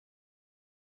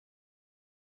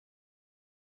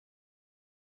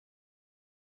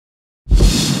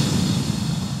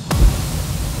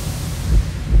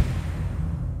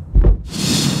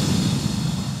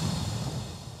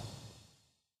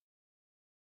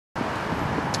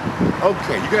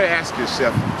Okay, you gotta ask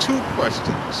yourself two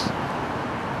questions.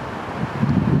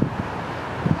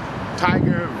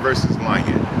 Tiger versus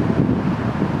lion.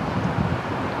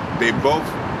 They both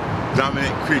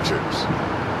dominant creatures.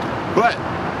 But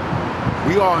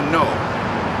we all know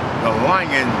the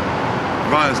lion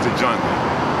runs the jungle.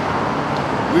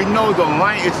 We know the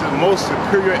lion is the most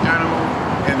superior animal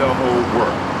in the whole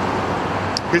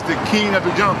world. He's the king of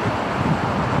the jungle.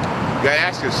 You gotta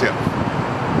ask yourself,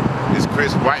 is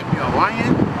Chris Weidman a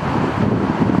lion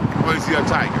or is he a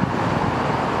tiger?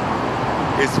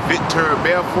 Is Vitor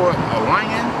Belfort a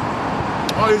lion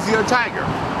or is he a tiger?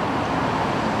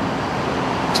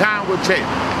 Time will tell.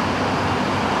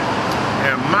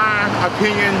 In my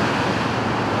opinion,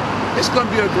 it's gonna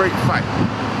be a great fight.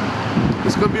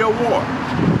 It's gonna be a war.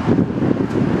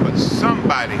 But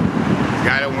somebody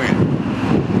gotta win.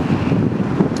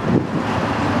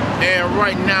 And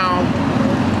right now,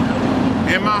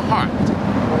 in my heart,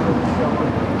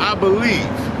 I believe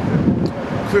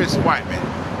Chris Weidman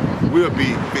will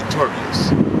be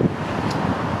victorious.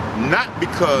 Not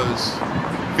because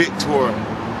Vitor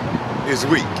is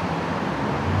weak.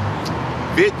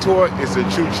 Vitor is a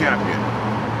true champion.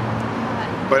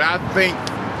 But I think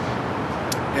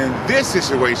in this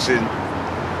situation,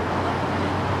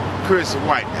 Chris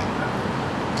Weidman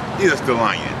is the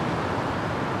lion.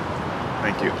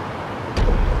 Thank you.